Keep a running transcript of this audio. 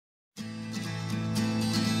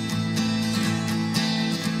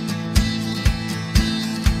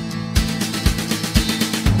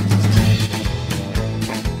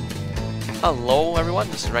Hello everyone,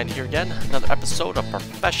 this is Randy here again, another episode of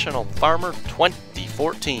Professional Farmer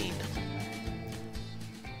 2014.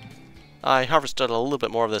 I harvested a little bit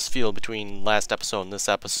more of this field between last episode and this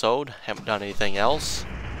episode, haven't done anything else.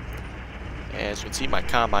 As you can see, my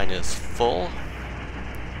combine is full.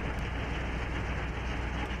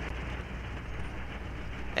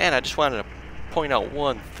 And I just wanted to point out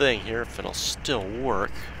one thing here, if it'll still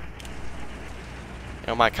work. You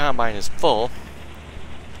know, my combine is full,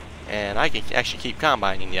 and I can actually keep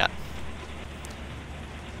combining yet,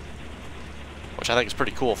 which I think is a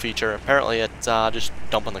pretty cool feature. Apparently it's just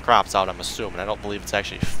dumping the crops out, I'm assuming. I don't believe it's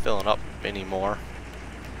actually filling up anymore.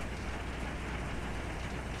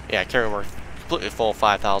 Yeah, carrying we're completely full,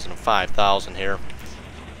 5,000 and 5,000 here.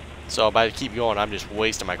 So if I keep going, I'm just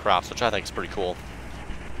wasting my crops, which I think is pretty cool.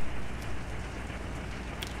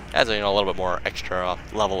 Adds a, a little bit more extra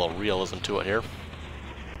level of realism to it here.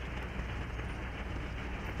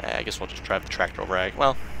 I guess we'll just drive the tractor over.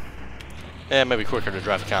 Well, maybe quicker to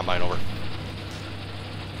drive the combine over.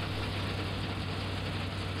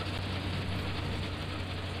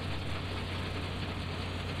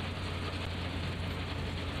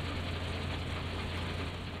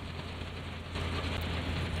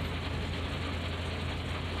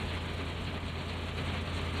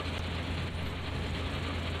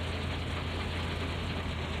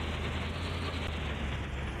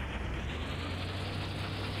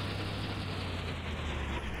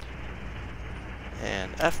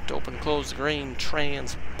 And F to open and close the grain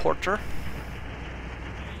transporter.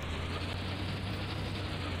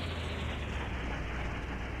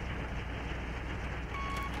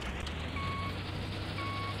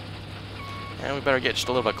 And we better get just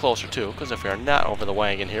a little bit closer too, because if we are not over the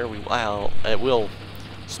wagon here, it will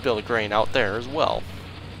spill the grain out there as well.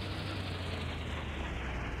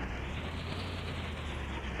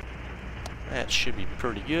 That should be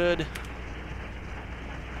pretty good.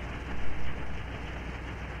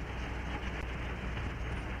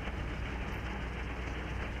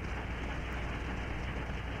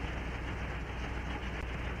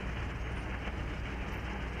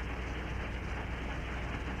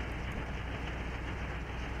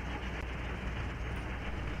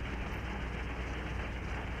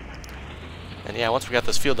 And yeah, once we got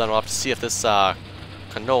this field done, we'll have to see if this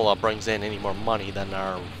canola brings in any more money than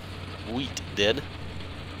our wheat did.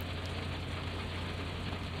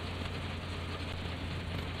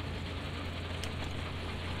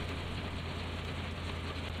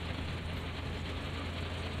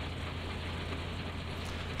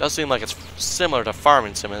 Does seem like it's similar to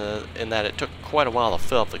farming sim in that it took quite a while to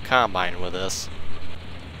fill up the combine with this.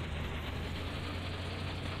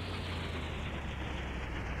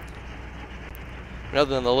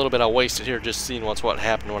 Other than the little bit I wasted here just seeing what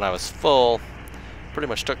happened when I was full, pretty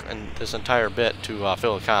much took this entire bit to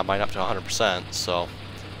fill the combine up to 100%, so.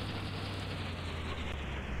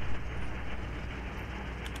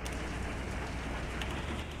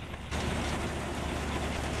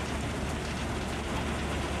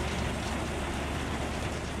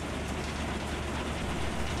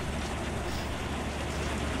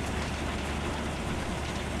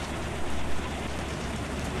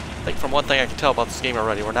 I think from one thing I can tell about this game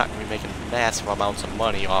already, we're not going to be making massive amounts of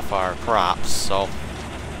money off our crops, so.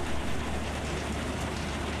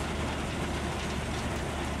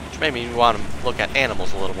 Which made me want to look at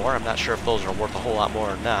animals a little more. I'm not sure if those are worth a whole lot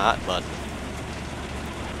more or not, but.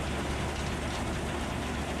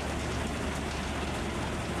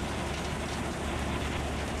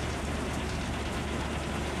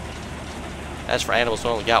 As for animals,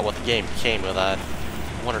 we only got what the game came with,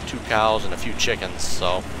 1 or 2 cows and a few chickens,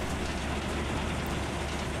 so.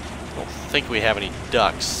 I don't think we have any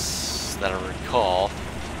ducks that I recall.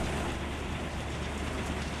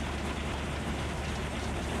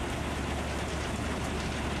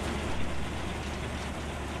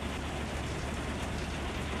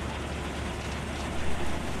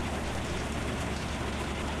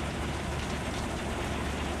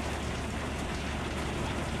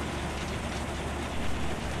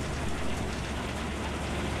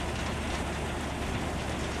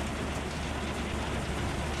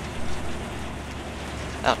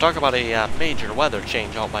 Now, talk about a major weather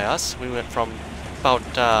change out by us. We went from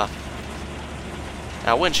about,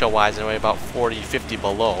 wind chill wise anyway, about 40, 50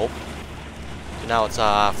 below. To now it's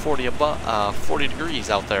 40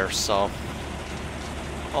 degrees out there, so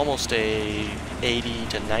almost a 80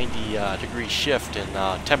 to 90 degree shift in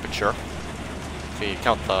temperature if you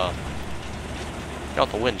count the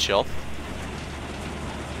wind chill.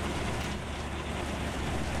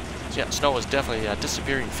 So yeah, snow is definitely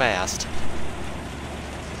disappearing fast.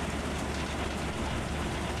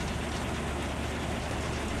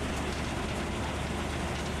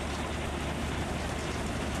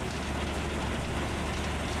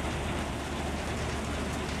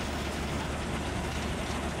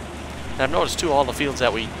 And I've noticed too, all the fields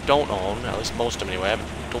that we don't own, at least most of them anyway,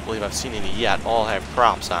 I don't believe I've seen any yet, all have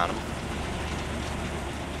crops on them.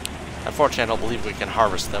 Unfortunately, I don't believe we can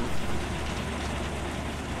harvest them.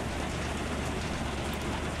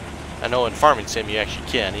 I know in Farming Sim you actually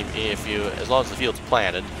can, if you, as long as the field's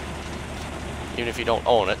planted. Even if you don't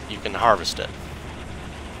own it, you can harvest it.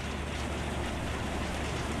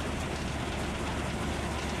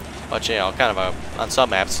 But you know, kind of on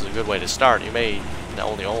some maps, it's a good way to start. You may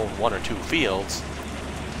only own 1 or 2 fields.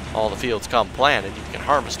 All the fields come planted, you can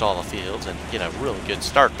harvest all the fields and get a really good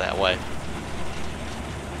start that way.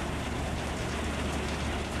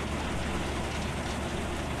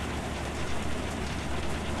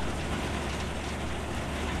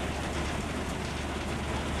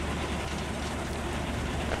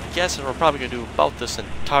 I'm guessing we're probably going to do about this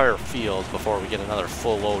entire field before we get another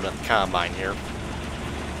full load on the combine here.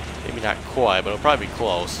 Maybe not quite, but it'll probably be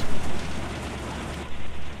close.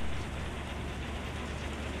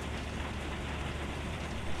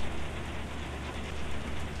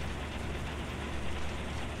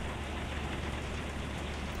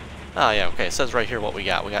 Oh yeah, okay, it says right here what we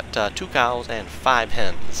got. We got 2 cows and 5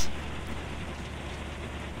 hens.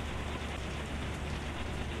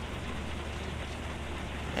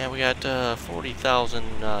 And we got 40,000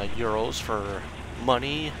 euros for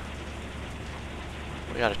money.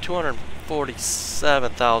 We got a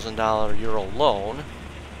 $247,000 euro loan.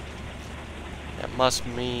 That must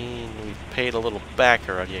mean we've paid a little back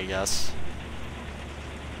already, I guess.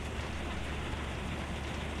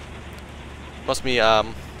 Must be,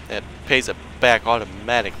 it pays it back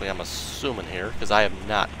automatically, I'm assuming here, because I have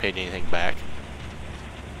not paid anything back.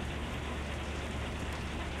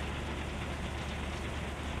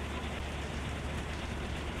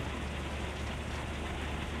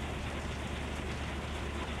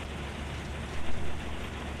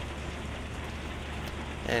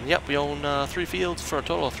 And yep, we own 3 fields for a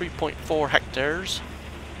total of 3.4 hectares.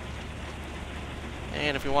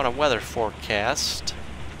 And if we want a weather forecast,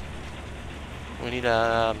 we need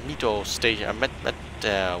a meto station,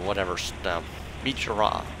 whatever,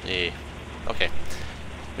 okay.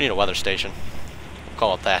 We need a weather station. We'll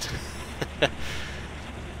call it that.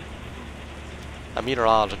 A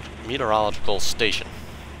meteorological station.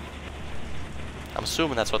 I'm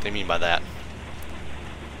assuming that's what they mean by that.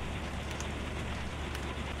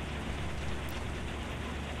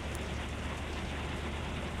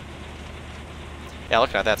 Yeah,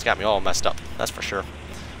 looking at that's got me all messed up, that's for sure.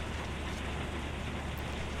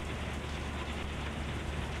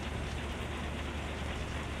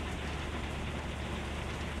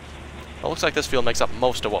 Well, it looks like this field makes up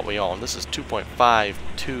most of what we own. This is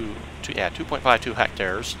 2.52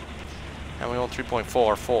 hectares, and we own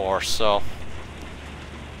 3.44, so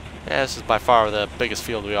yeah, this is by far the biggest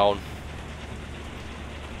field we own.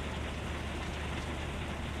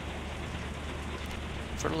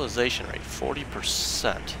 Fertilization rate,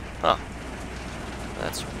 40%. Huh.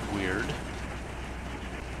 That's weird.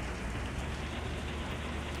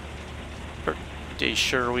 Pretty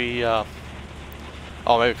sure we, oh,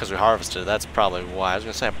 maybe because we harvested it, that's probably why. I was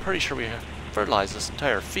going to say, I'm pretty sure we fertilized this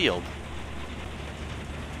entire field.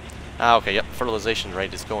 Ah, okay, yep, fertilization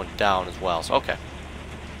rate is going down as well, so okay.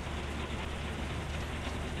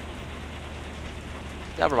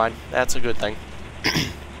 Never mind, that's a good thing.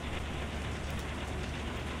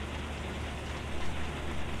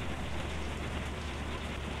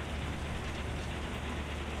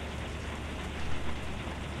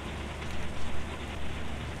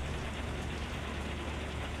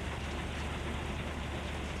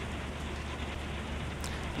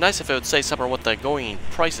 Nice if it would say somewhere what the going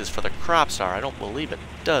prices for the crops are. I don't believe it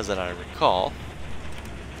does, that I recall.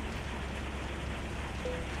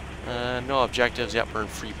 No objectives. Yep, we're in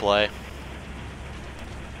free play.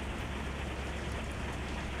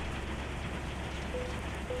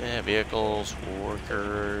 Yeah, vehicles,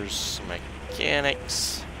 workers,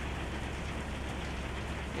 mechanics.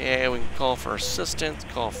 Yeah, we can call for assistance,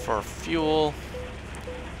 call for fuel.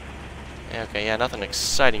 Okay, yeah, nothing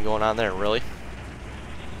exciting going on there, really.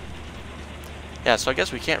 Yeah, so I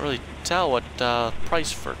guess we can't really tell what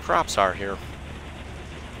price for crops are here.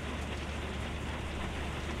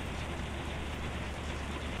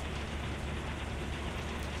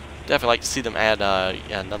 Definitely like to see them add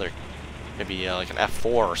another, maybe like an F4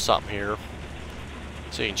 or something here,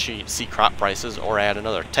 so you can see crop prices, or add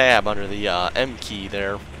another tab under the M key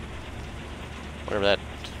there, whatever that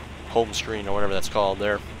home screen or whatever that's called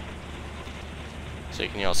there. So you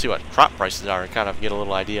can, see what crop prices are and kind of get a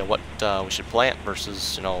little idea what we should plant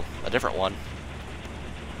versus, a different one.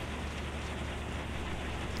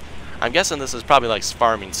 I'm guessing this is probably like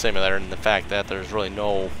Farming Simulator in the fact that there's really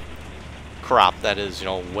no crop that is, you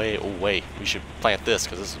know, way, oh wait, we should plant this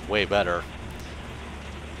because this is way better.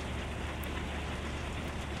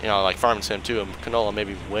 You know, like farming sim 2 and canola may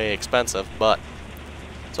be way expensive, but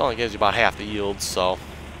it only gives you about half the yield, so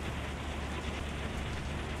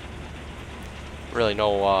really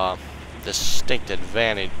no distinct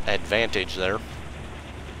advantage there.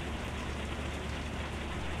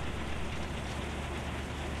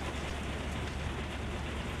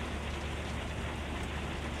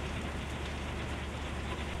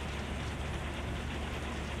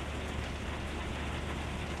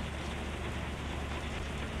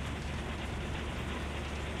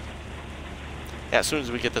 Yeah, as soon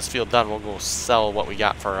as we get this field done, we'll go sell what we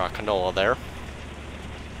got for canola there.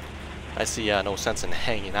 I see no sense in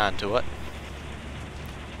hanging on to it.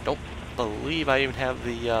 Don't believe I even have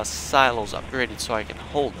the silos upgraded so I can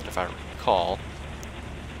hold it, if I recall.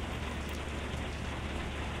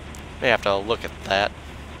 May have to look at that.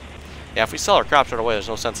 Yeah, if we sell our crops right away, there's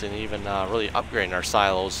no sense in even really upgrading our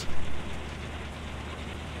silos.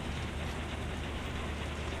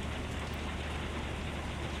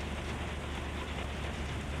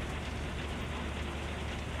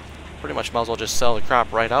 Pretty much might as well just sell the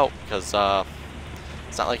crop right out, because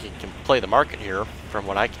it's not like you can play the market here, from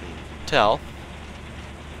what I can tell.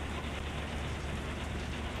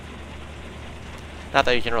 Not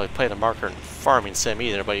that you can really play the market in farming sim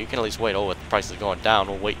either, but you can at least wait, oh, with the price is going down,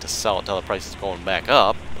 we'll wait to sell it till the price is going back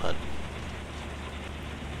up, but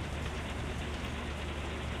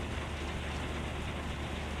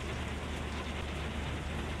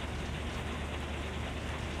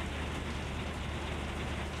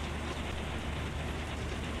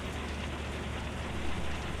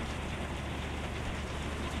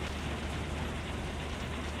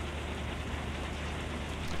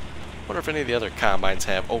I wonder if any of the other combines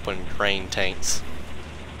have open grain tanks.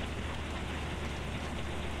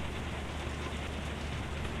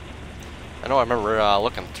 I know I remember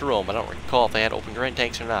looking through them, but I don't recall if they had open grain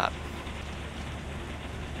tanks or not.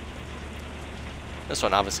 This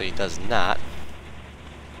one obviously does not.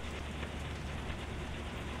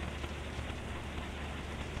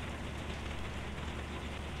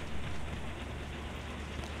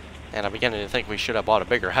 And I'm beginning to think we should have bought a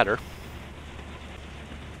bigger header.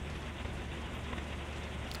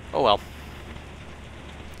 Oh well.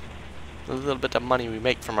 The little bit of money we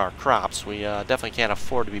make from our crops, we definitely can't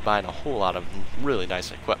afford to be buying a whole lot of really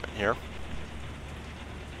nice equipment here.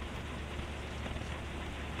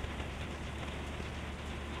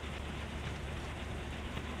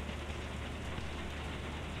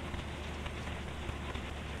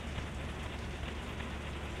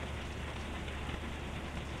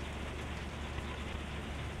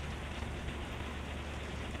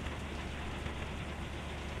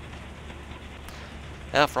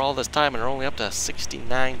 Yeah, for all this time, and we're only up to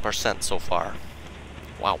 69% so far.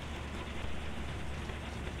 Wow.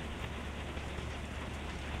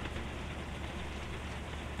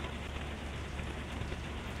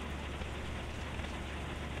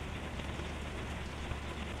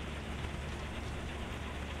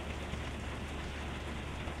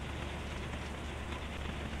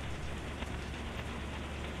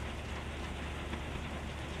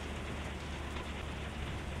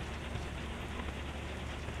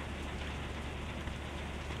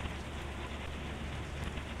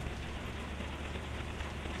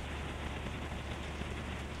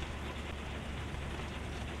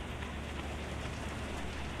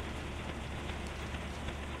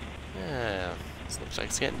 Yeah, this looks like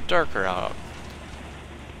it's getting darker out.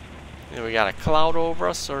 Either we got a cloud over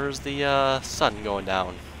us, or is the sun going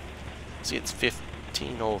down? See, it's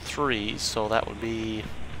 15:03, so that would be...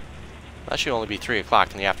 that should only be 3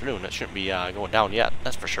 o'clock in the afternoon. It shouldn't be going down yet,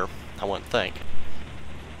 that's for sure. I wouldn't think.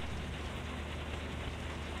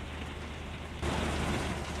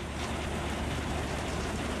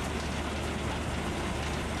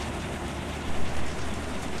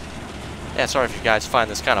 Yeah, sorry if you guys find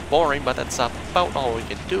this kind of boring, but that's about all we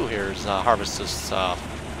can do here is harvest this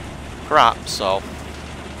crop, so...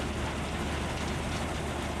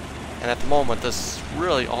 and at the moment, this is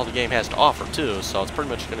really all the game has to offer, too, so it's pretty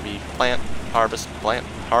much going to be plant, harvest,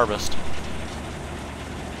 harvest.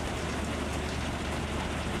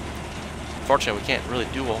 Fortunately, we can't really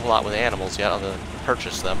do a whole lot with animals yet, other than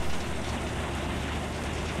purchase them.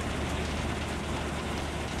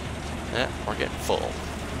 Yeah, we're getting full.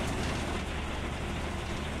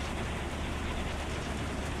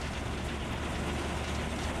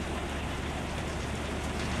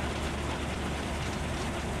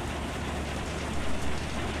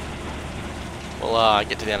 We'll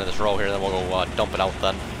get to the end of this row here, then we'll go dump it out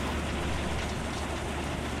then.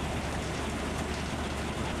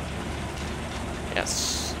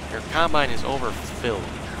 Yes, your combine is overfilled.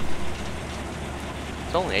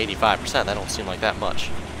 It's only 85%, that don't seem like that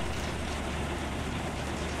much.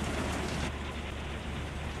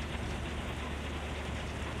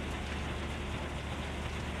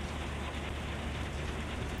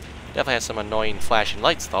 Definitely has some annoying flashing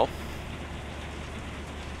lights though.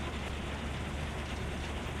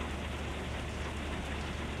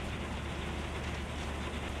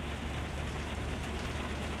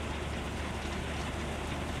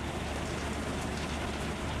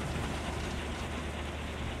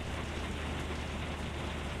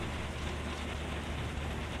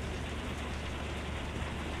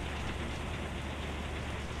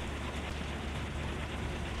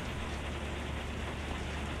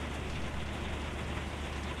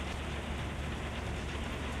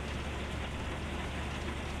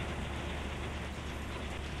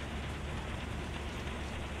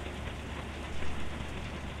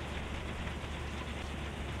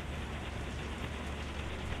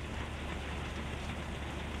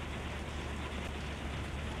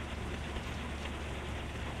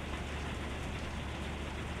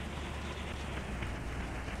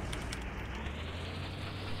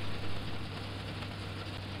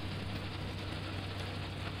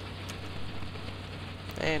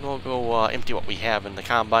 And we'll go empty what we have in the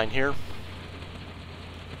combine here.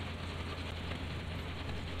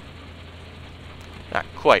 Not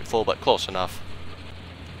quite full, but close enough.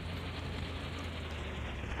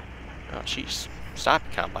 Oh, jeez. Stop,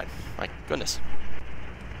 combine. My goodness.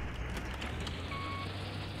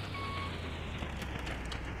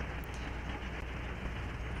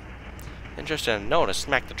 Interesting to notice,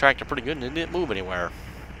 smacked the tractor pretty good and it didn't move anywhere.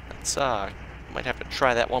 That's, might have to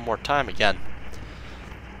try that one more time again.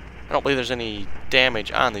 I don't believe there's any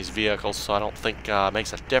damage on these vehicles, so I don't think it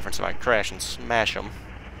makes a difference if I crash and smash them,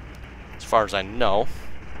 as far as I know.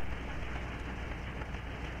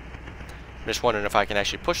 I'm just wondering if I can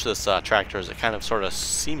actually push this tractor as it kind of sort of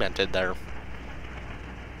cemented there.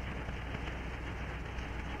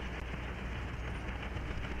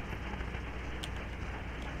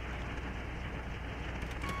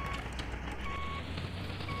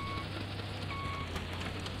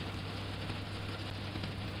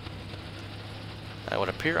 It would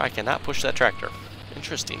appear I cannot push that tractor.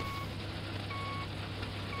 Interesting.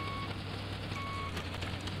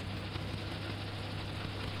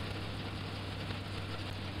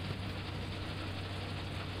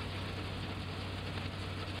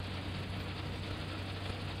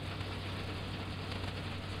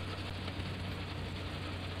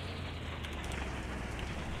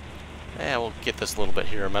 Yeah, we'll get this a little bit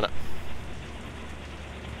here in a minute.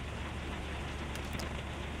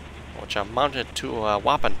 Which I'm mounted to a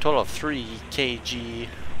whopping total of 3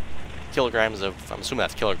 kilograms of, I'm assuming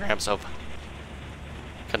that's kilograms of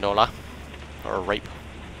canola, or rape.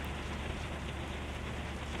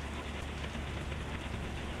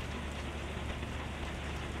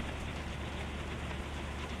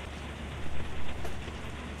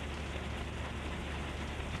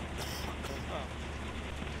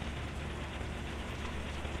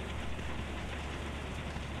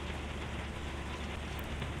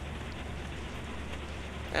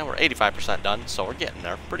 And we're 85% done, so we're getting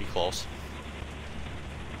there, pretty close.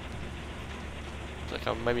 Looks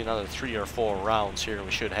like maybe another 3 or 4 rounds here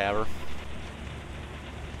we should have her.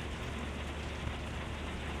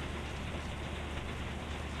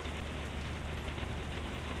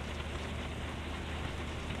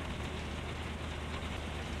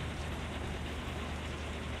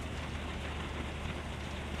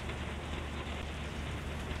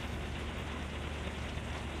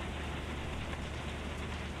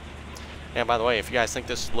 And by the way, if you guys think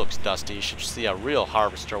this looks dusty, you should see a real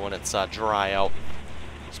harvester when it's dry out.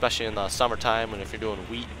 Especially in the summertime, and if you're doing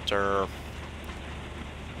wheat or...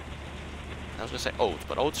 I was going to say oats,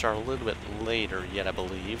 but oats are a little bit later yet, I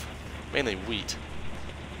believe. Mainly wheat.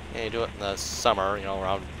 And you do it in the summer, you know,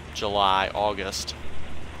 around July, August.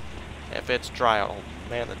 If it's dry out, oh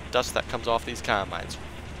man, the dust that comes off these combines.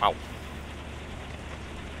 Wow.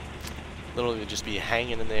 Literally just be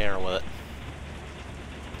hanging in the air with it.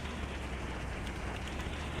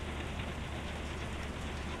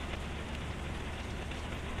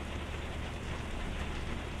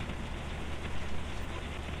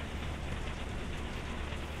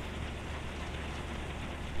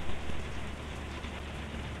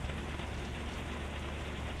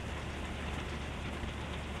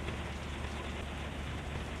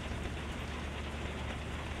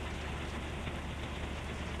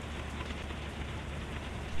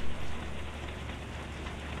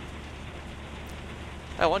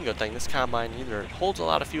 One good thing, this combine either holds a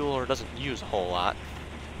lot of fuel or doesn't use a whole lot.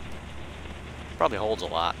 Probably holds a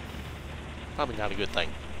lot. Probably not a good thing.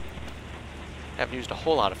 Haven't used a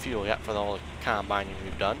whole lot of fuel yet for all the combining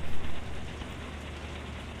we've done.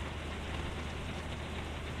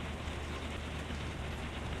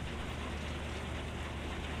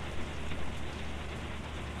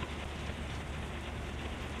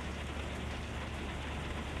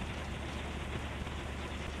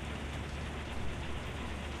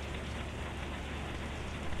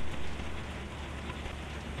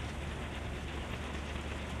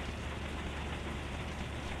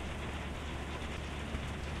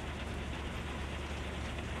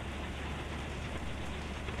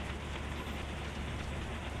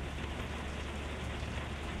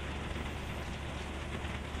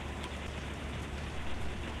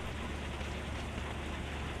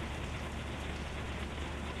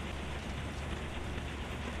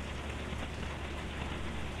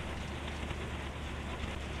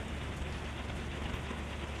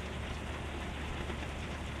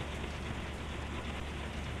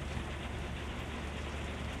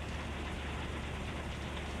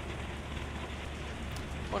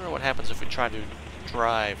 Wonder what happens if we try to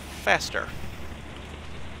drive faster.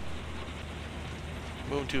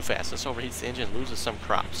 Moving too fast. This overheats the engine, loses some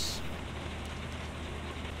crops.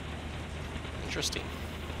 Interesting.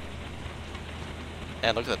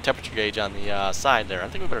 And look at the temperature gauge on the side there. I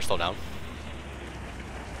think we better slow down.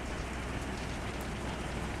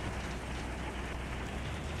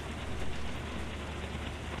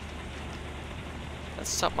 That's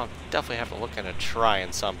something I'll definitely have to look into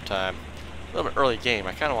trying sometime. A little bit early game.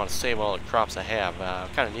 I kind of want to save all the crops I have. I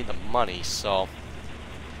kind of need the money, so.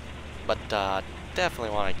 But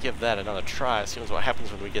definitely want to give that another try. See what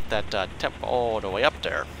happens when we get that temp all the way up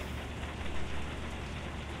there.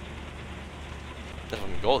 If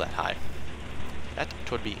we can go that high. That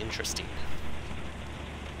would be interesting.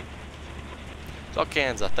 There's all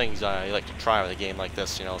kinds of things you like to try with a game like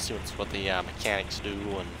this. You know, see what the mechanics do,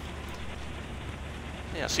 and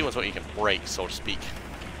yeah, see what you can break, so to speak.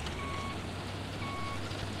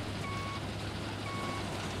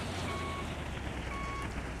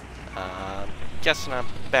 Guessing I'm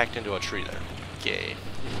backed into a tree there. Okay.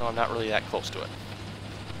 No, I'm not really that close to it.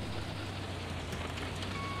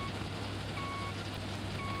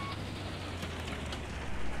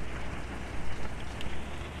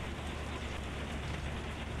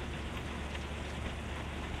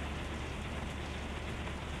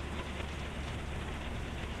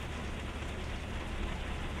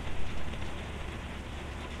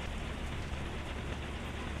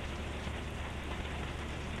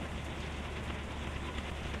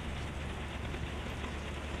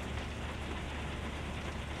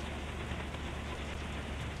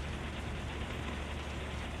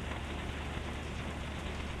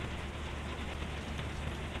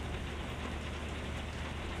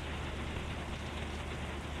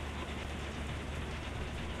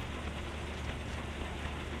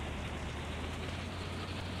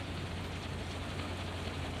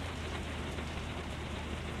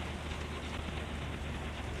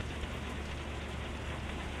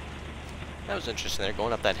 That was interesting there,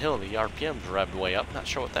 going up that hill, the RPMs revved way up. Not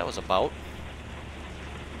sure what that was about.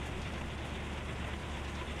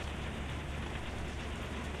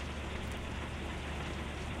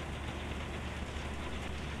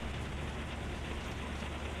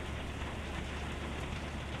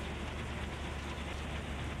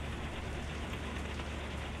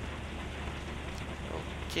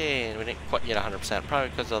 Okay, and we didn't quite get 100%, probably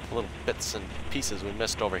because of the little bits and pieces we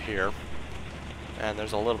missed over here. And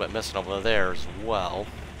there's a little bit missing over there as well.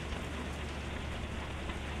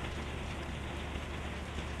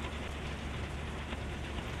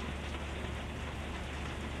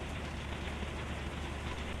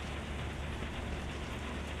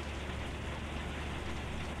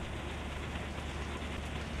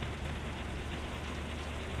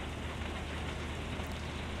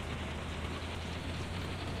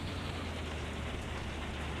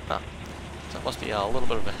 Huh. So that must be a little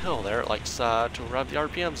bit of a hill there. It likes to rev the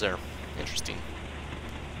RPMs there. Interesting.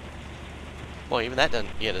 Well, even that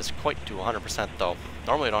doesn't get us quite to 100% though.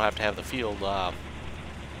 Normally you don't have to have the field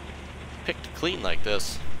picked clean like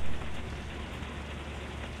this.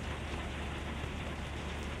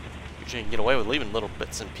 Usually you can get away with leaving little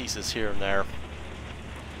bits and pieces here and there.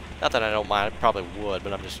 Not that I don't mind, I probably would,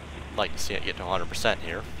 but I'm just like to see it get to 100%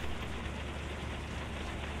 here.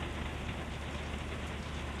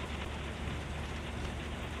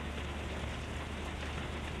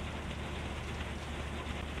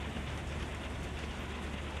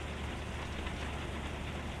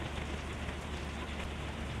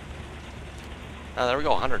 There we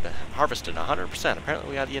go, harvested 100%. Apparently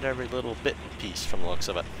we got to get every little bit and piece from the looks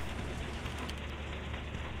of it.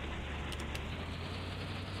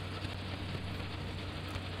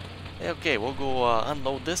 Okay, we'll go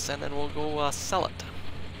unload this and then we'll go sell it.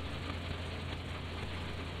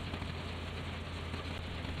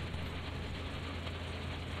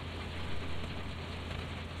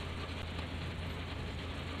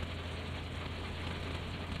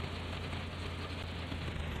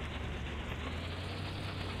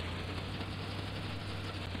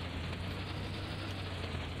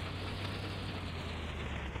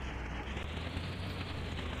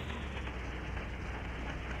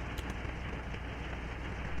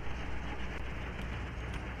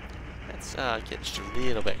 Let's get just a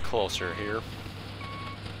little bit closer here.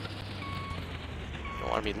 Don't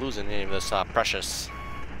want to be losing any of this precious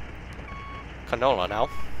canola now.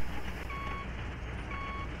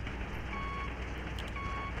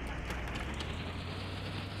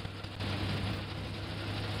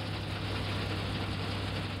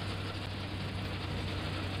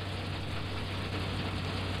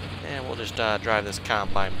 And we'll just drive this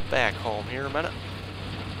combine back home here a minute.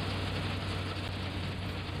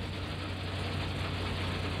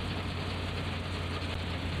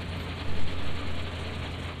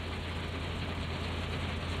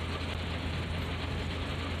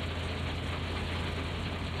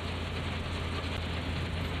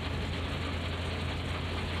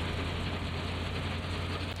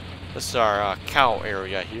 This is our cow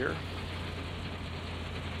area here.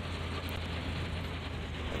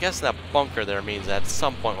 I guess that bunker there means that at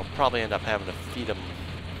some point we'll probably end up having to feed them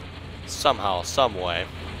somehow, some way.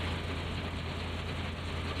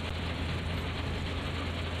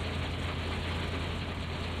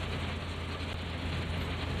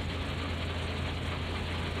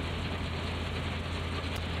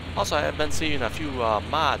 Also, I have been seeing a few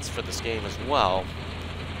mods for this game as well.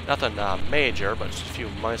 Nothing major, but just a few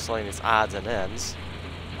miscellaneous odds and ends.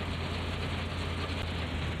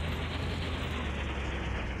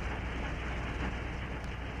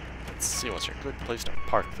 Let's see what's a good place to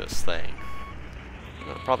park this thing. I'm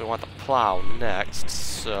gonna probably want the plow next,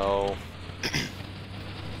 so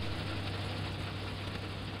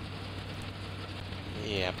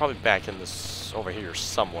yeah, probably back in this over here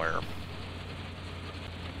somewhere.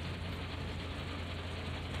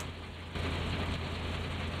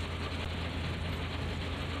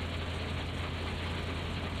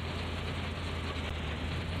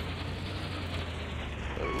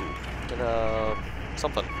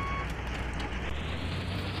 Something.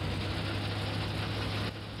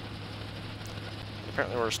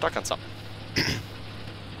 Apparently we're stuck on something.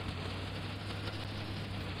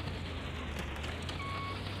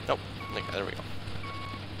 Nope. Okay, there we go.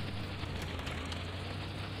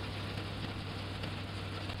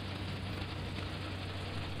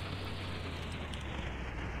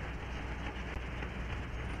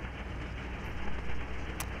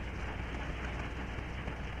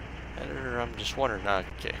 I'm just wondering,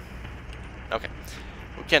 okay.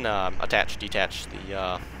 We can detach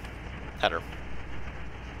the header.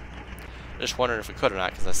 Just wondering if we could or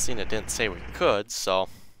not, because I seen it didn't say we could, so.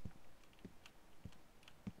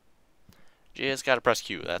 Just gotta press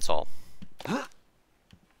Q, that's all.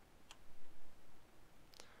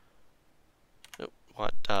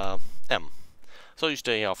 What, M. So used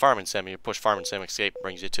to, farming sim, you push farming sim escape,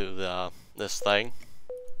 brings you to this thing.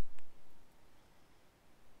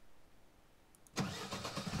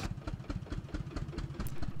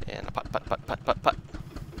 And a putt.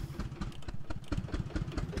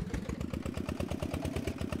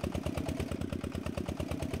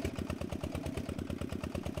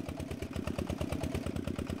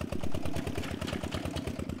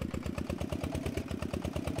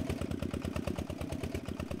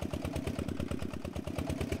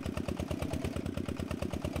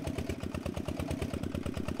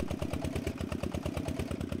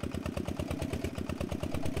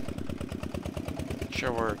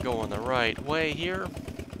 Sure we're going the right way here.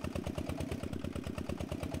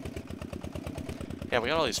 Yeah, we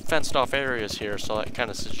got all these fenced off areas here, so that kind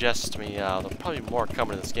of suggests to me there'll probably be more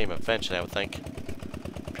coming to this game eventually, I would think.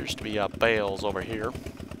 Appears to be bales over here.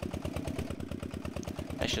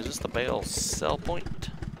 Actually, is this the bale sell point?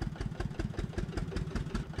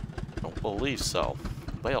 I don't believe so.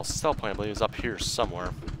 Bale sell point, I believe, is up here somewhere.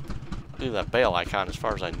 I believe that bale icon, as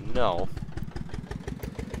far as I know.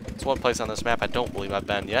 It's one place on this map I don't believe I've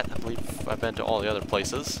been yet. I believe I've been to all the other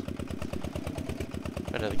places.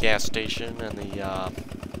 Been to the gas station and the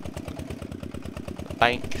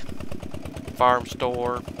bank, farm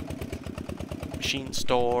store, machine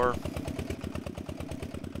store.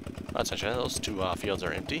 That's actually, those two fields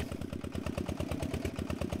are empty.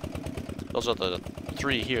 Those are the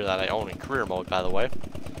three here that I own in career mode, by the way.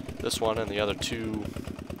 This one and the other two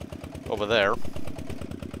over there.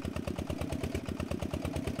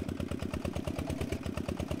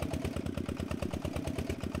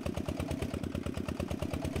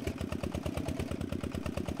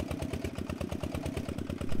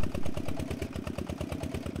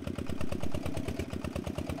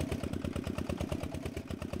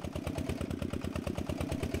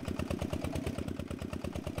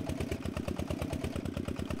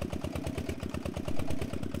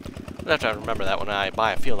 I have to remember that when I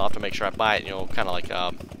buy a field. I'll have to make sure I buy it, you know, kind of like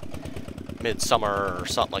midsummer or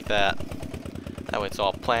something like that. That way it's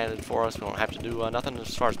all planted for us. We don't have to do nothing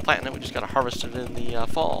as far as planting it. We just got to harvest it in the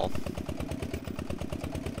fall.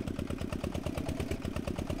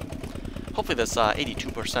 Hopefully this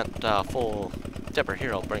 82% full dipper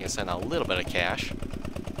here will bring us in a little bit of cash.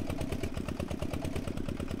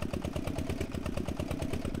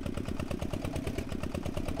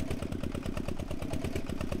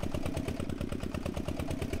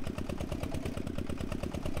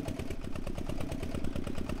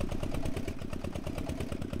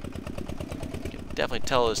 Definitely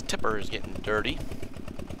tell this tipper is getting dirty.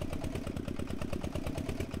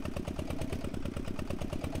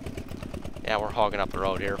 Yeah, we're hogging up the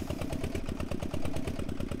road here.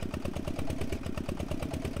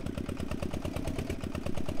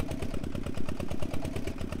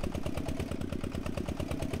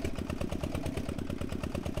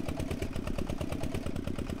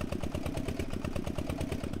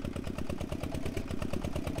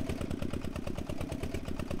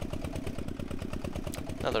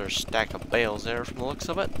 Another stack of bales there from the looks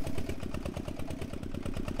of it.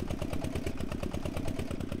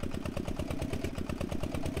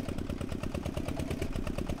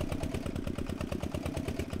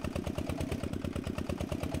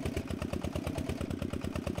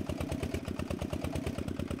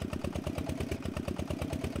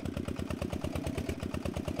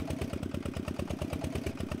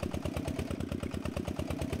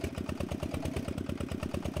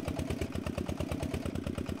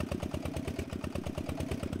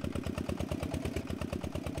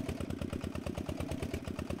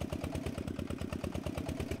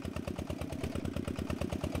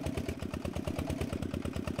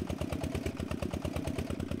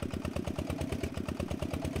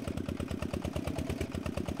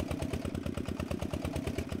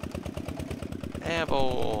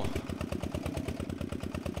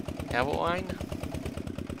 Avoine?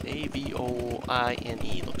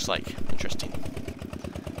 A-V-O-I-N-E, looks like. Interesting.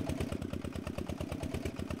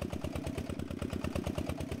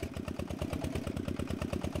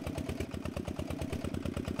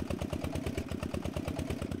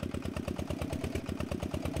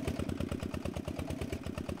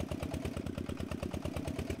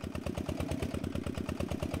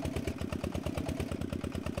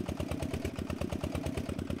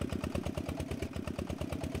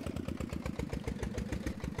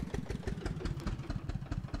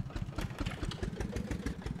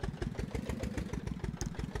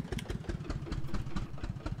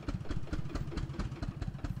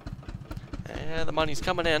 Yeah, the money's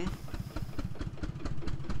coming in.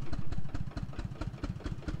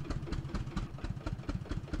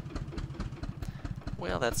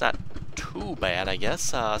 Well, that's not too bad, I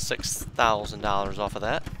guess. $6,000 off of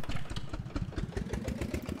that.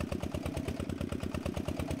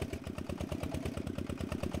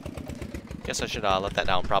 Guess I should let that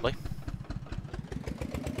down, probably.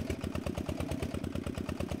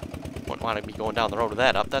 Wouldn't want to be going down the road with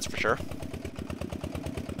that up, that's for sure.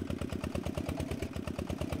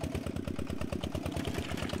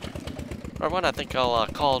 Everyone, I think I'll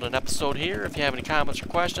call it an episode here. If you have any comments or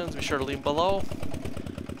questions, be sure to leave them below.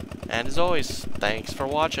 And as always, thanks for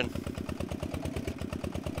watching.